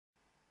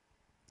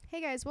Hey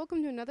guys,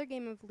 welcome to another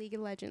game of League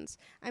of Legends.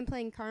 I'm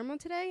playing Karma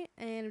today,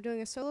 and I'm doing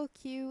a solo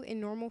queue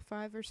in normal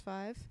 5 vs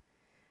 5.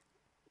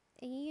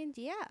 And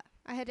yeah,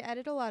 I had to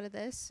edit a lot of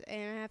this,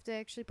 and I have to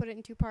actually put it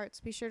in two parts.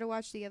 Be sure to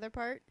watch the other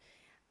part.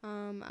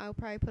 I'll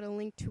probably put a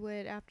link to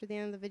it after the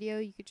end of the video.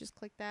 You could just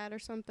click that or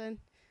something.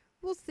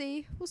 We'll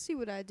see. We'll see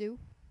what I do.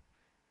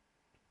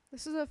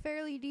 This is a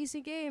fairly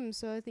decent game,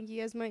 so I think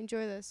you guys might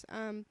enjoy this.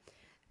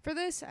 For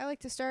this, I like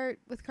to start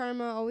with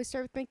Karma. Always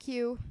start with my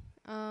Q.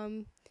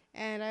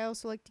 And I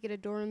also like to get a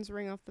Doran's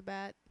ring off the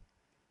bat.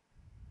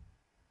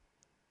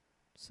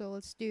 So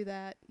let's do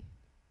that.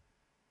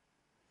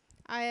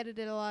 I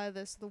edited a lot of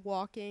this. The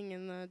walking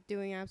and the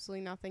doing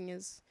absolutely nothing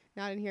is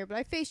not in here. But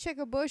I face check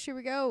a bush. Here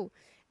we go.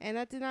 And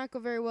that did not go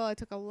very well. I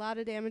took a lot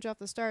of damage off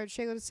the start.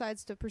 Shaco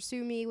decides to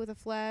pursue me with a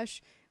flash.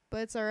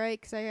 But it's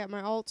alright because I got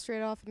my ult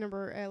straight off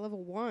at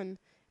level 1.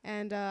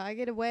 And I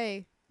get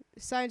away.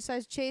 Sion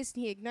decides to chase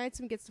and he ignites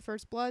him, gets the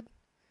first blood.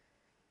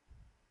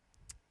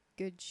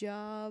 Good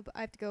job.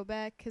 I have to go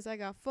back because I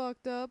got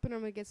fucked up and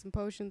I'm going to get some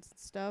potions and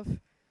stuff.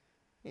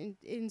 And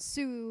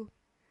ensue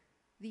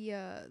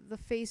the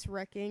face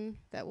wrecking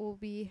that will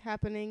be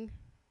happening.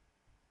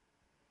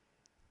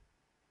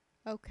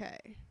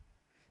 Okay.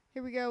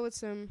 Here we go with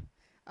some...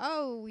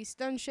 Oh, we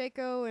stun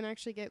Shaco and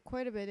actually get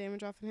quite a bit of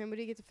damage off of him, but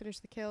he gets to finish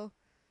the kill.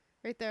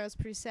 Right there, I was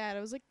pretty sad.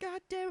 I was like,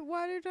 God damn it,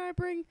 why didn't I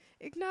bring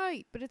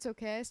Ignite? But it's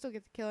okay, I still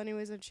get the kill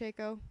anyways on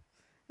Shaco.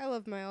 I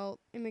love my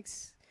ult. It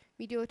makes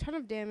me do a ton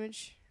of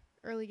damage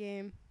early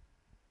game.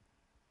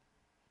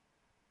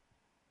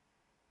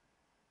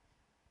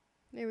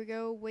 There we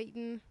go,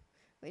 waiting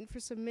for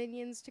some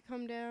minions to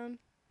come down.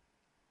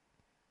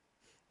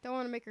 Don't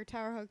want to make her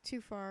tower hug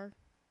too far.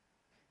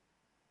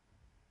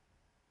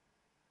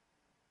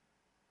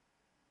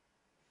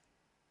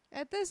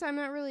 At this, I'm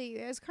not really,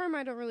 as Karma,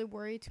 I don't really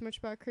worry too much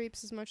about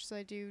creeps as much as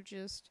I do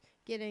just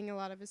getting a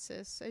lot of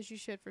assists, as you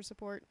should for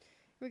support.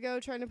 Here we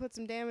go, trying to put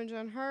some damage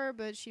on her,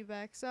 but she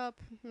backs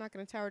up. I'm not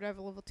going to tower dive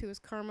at level 2 as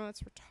Karma.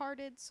 It's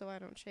retarded, so I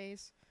don't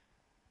chase.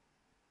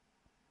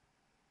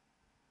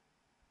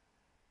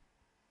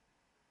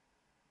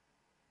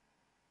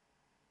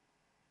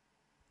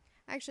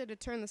 I actually had to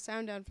turn the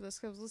sound down for this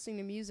because I was listening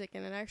to music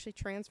and it actually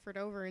transferred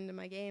over into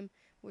my game,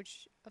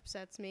 which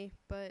upsets me.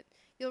 But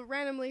you'll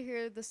randomly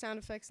hear the sound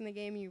effects in the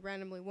game and you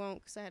randomly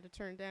won't because I had to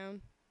turn it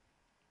down.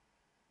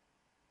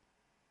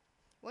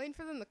 Waiting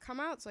for them to come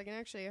out so I can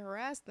actually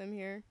harass them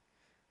here.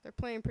 They're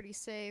playing pretty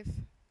safe.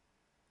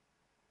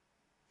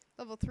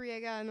 Level 3, I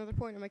got another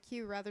point on my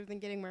Q rather than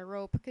getting my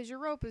rope, because your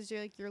rope is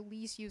like your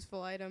least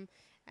useful item,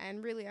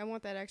 and really I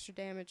want that extra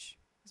damage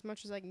as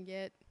much as I can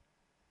get.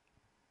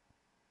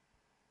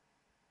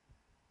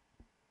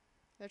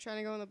 They're trying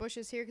to go in the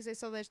bushes here because they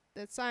saw that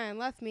Sion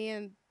left me,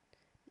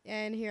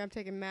 and here I'm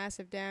taking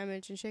massive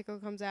damage, and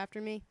Shaco comes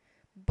after me.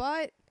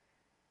 But,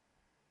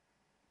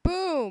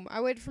 boom!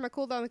 I waited for my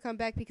cooldown to come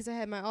back because I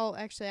had my ult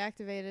actually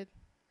activated,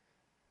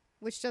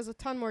 which does a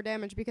ton more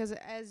damage because,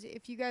 as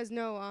if you guys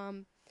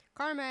know,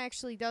 Karma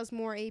actually does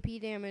more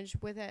AP damage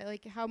with it,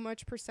 like how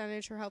much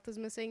percentage her health is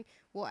missing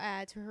will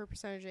add to her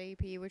percentage of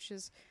AP, which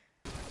is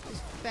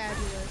just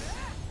fabulous.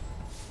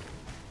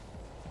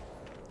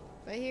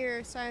 But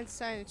here, Sion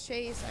decided to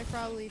chase. I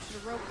probably should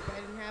have roped, but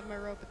I didn't have my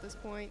rope at this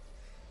point.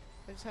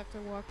 I just have to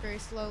walk very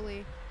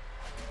slowly.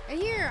 And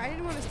here, I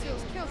didn't want to steal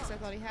his kill because I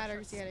thought he had her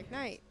because he had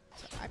Ignite.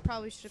 So I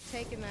probably should have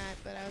taken that,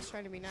 but I was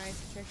trying to be nice.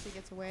 She actually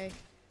gets away.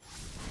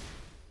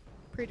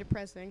 Pretty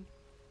depressing.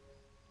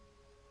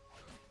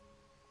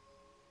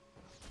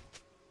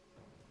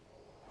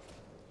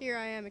 Here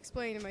I am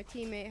explaining to my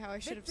teammate how I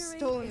should have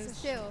stolen his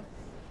kill,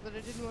 but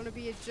I didn't want to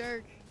be a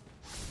jerk.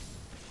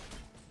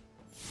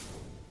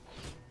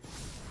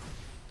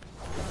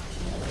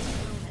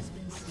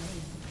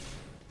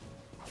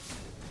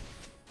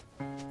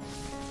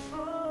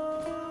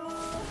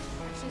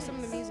 Some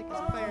of the music is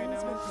playing right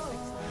now.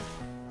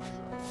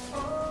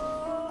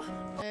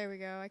 There we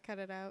go, I cut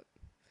it out.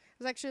 I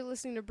was actually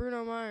listening to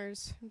Bruno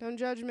Mars. Don't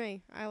judge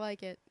me, I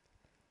like it.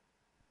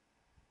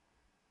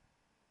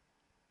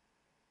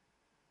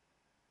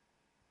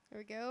 There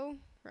we go,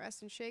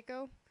 Rast and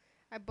Shaco.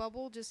 I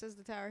bubbled just as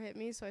the tower hit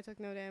me, so I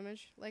took no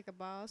damage, like a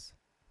boss.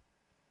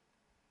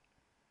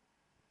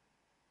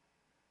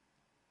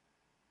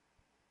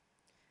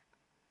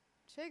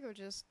 Shaco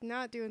just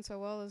not doing so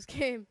well this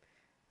game.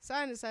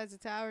 Sion decides to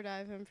tower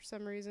dive him for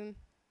some reason.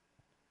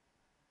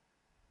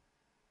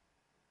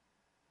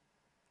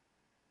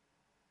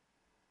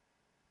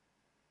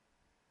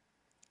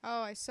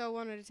 Oh, I so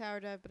wanted a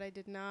tower dive, but I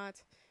did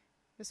not.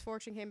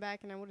 Misfortune came back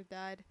and I would have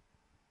died.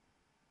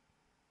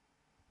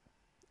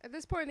 At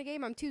this point in the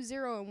game, I'm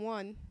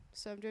 2-0-1,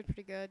 so I'm doing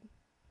pretty good.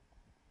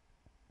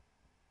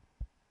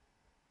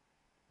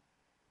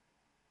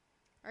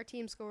 Our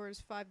team score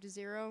is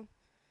 5-0,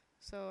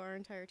 so our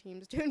entire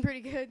team's doing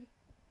pretty good.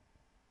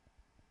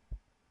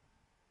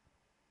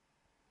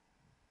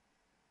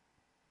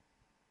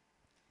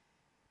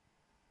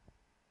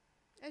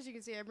 As you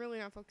can see, I'm really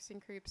not focusing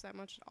creeps that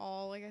much at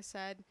all. Like I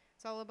said,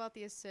 it's all about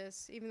the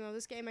assists. Even though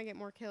this game I get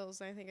more kills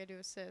than I think I do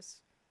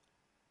assists.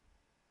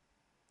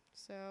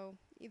 So So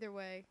either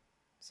way,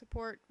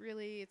 support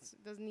really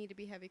doesn't need to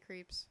be heavy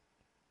creeps.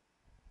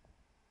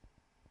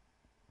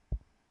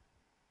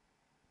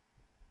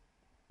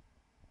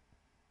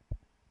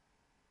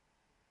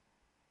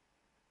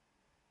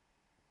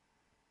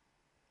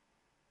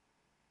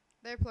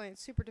 They're playing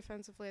super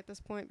defensively at this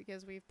point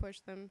because we've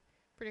pushed them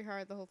pretty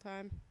hard the whole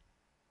time.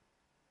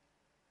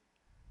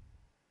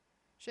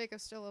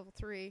 Shaco's still level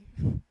 3.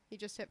 He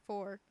just hit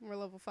 4. And we're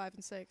level 5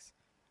 and 6.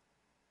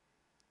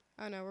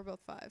 Oh no, we're both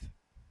 5.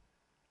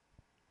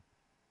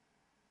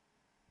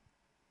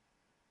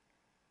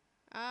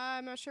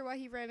 I'm not sure why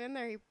he ran in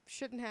there. He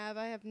shouldn't have.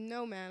 I have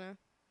no mana.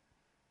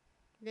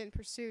 I'm getting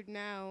pursued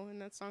now,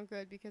 and that's not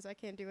good because I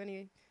can't do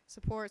any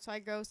support. So I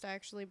ghost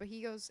actually, but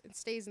he goes and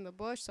stays in the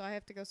bush, so I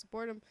have to go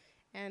support him.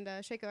 And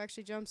Shaco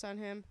actually jumps on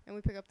him, and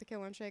we pick up the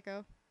kill on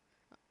Shaco.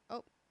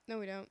 Oh, no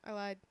we don't. I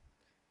lied.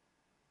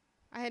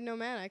 I had no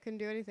mana. I couldn't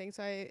do anything,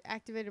 so I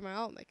activated my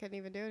ult, and I couldn't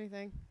even do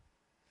anything.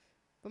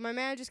 But my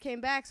mana just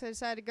came back, so I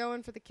decided to go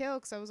in for the kill,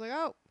 because I was like,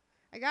 oh,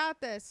 I got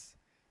this.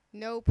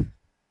 Nope.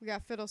 We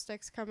got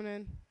Fiddlesticks coming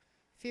in,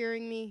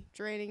 fearing me,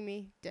 draining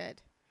me,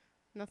 dead.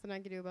 Nothing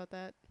I could do about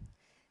that.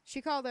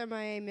 She called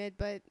MIA mid,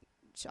 but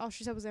all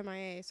she said was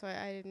MIA, so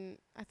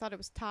I thought it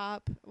was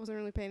top. I wasn't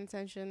really paying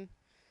attention.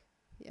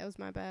 Yeah, it was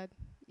my bad.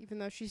 Even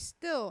though she's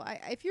still,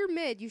 if you're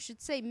mid, you should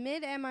say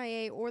mid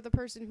MIA or the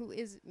person who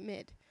is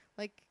mid.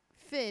 Like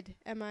Fid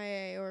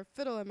MIA or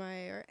Fiddle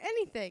MIA or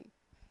anything.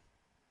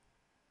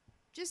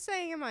 Just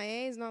saying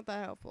MIA is not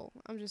that helpful.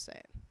 I'm just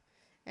saying.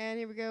 And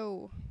here we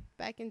go.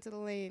 Back into the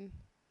lane.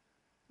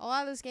 A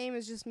lot of this game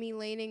is just me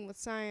laning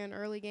with Sion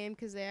early game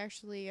because they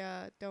actually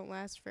don't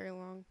last very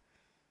long.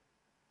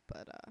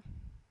 But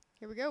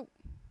here we go.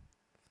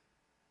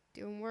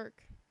 Doing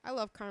work. I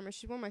love Karma.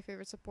 She's one of my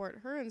favorite support.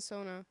 Her and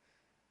Sona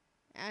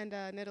and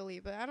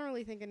Nidalee. But I don't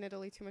really think of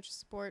Nidalee too much as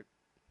support.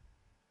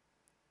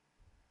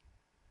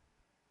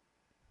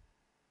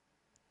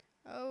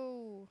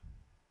 Oh.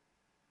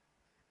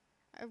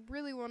 I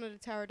really wanted a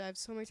tower dive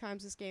so many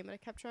times this game, but I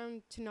kept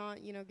trying to not,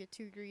 get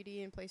too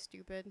greedy and play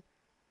stupid.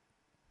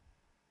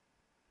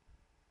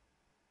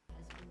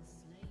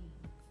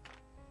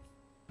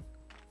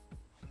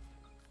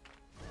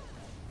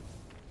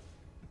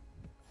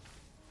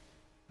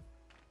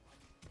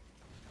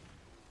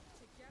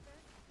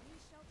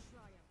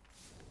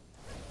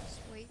 Just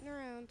waiting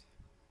around.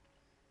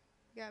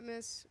 Got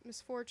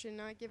Misfortune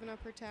not giving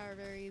up her tower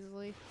very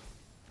easily.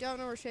 Don't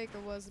know where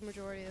Shaco was the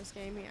majority of this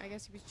game. I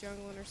guess he was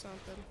jungling or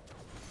something.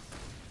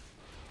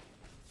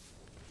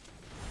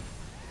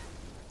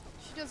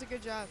 She does a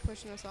good job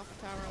pushing us off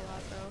the tower a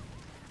lot, though.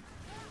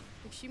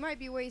 Like, she might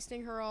be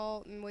wasting her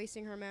ult and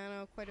wasting her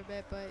mana quite a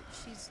bit, but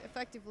she's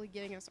effectively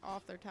getting us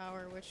off their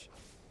tower, which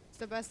is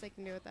the best they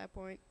can do at that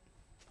point.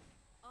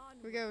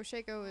 Here we go.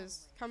 Shaco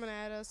is coming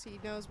at us. He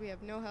knows we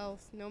have no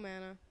health, no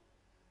mana.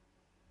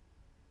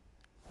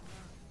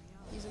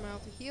 Using my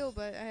ult to heal,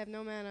 but I have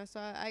no mana,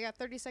 so I got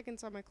 30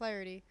 seconds on my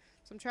clarity.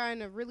 So I'm trying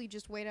to really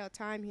just wait out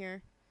time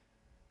here,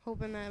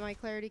 hoping that my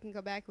clarity can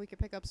go back and we can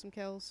pick up some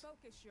kills.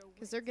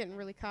 Because they're getting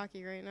really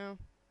cocky right now.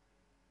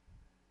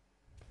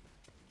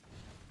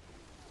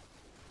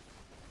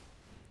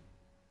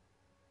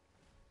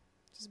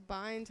 Just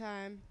buying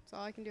time. That's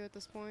all I can do at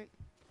this point.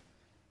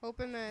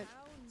 Hoping that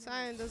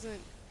Sion doesn't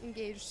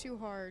engage too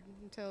hard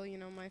until,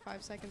 my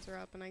 5 seconds are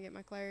up and I get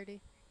my clarity.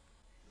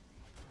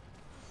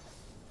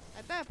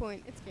 At that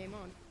point, it's game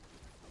on.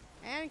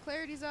 And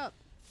clarity's up.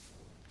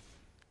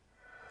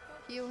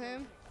 Heal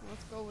him.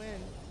 Let's go in.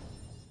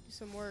 Do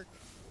some work.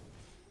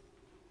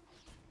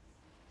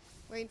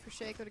 Waiting for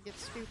Shaco to get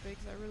stupid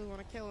because I really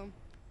want to kill him.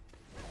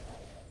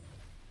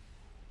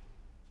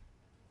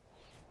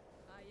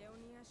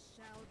 Ionia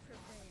shall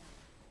prevail.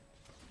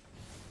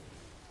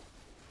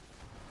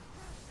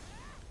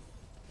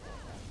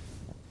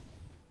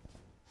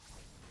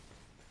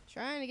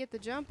 Trying to get the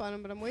jump on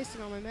him, but I'm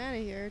wasting all my mana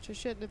here, which I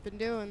shouldn't have been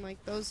doing.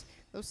 Like, those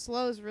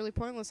slows are really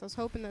pointless. I was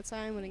hoping that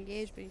Sion would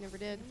engage, but he never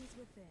did.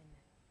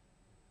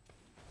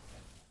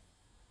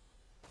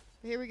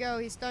 But here we go.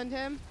 He stunned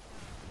him.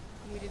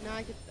 We did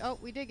not get... Oh,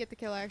 we did get the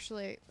kill,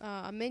 actually.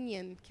 A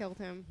minion killed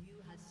him.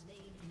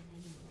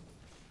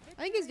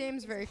 I think his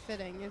name's very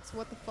fitting. It's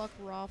What the Fuck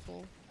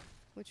Raffle,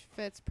 which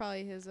fits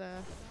probably his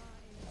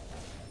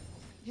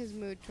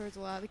mood towards a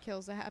lot of the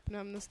kills that happen to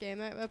him in this game.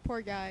 That poor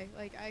guy.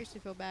 Like, I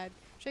actually feel bad.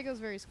 Shaco's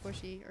very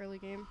squishy early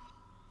game.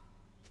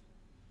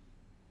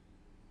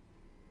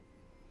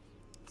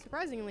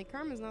 Surprisingly,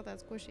 Karma's not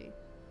that squishy.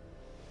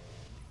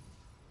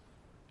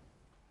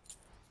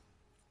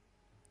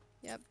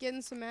 Yep,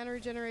 getting some mana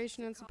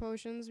regeneration and some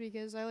potions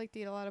because I like to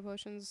eat a lot of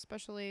potions,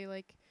 especially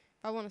like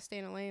if I want to stay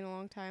in a lane a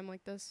long time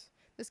like this.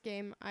 This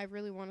game, I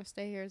really want to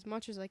stay here as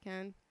much as I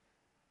can.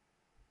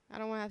 I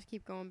don't want to have to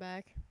keep going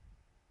back.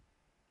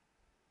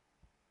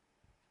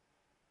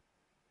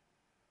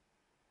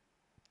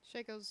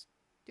 Shaco's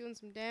doing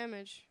some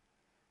damage.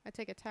 I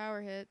take a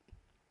tower hit.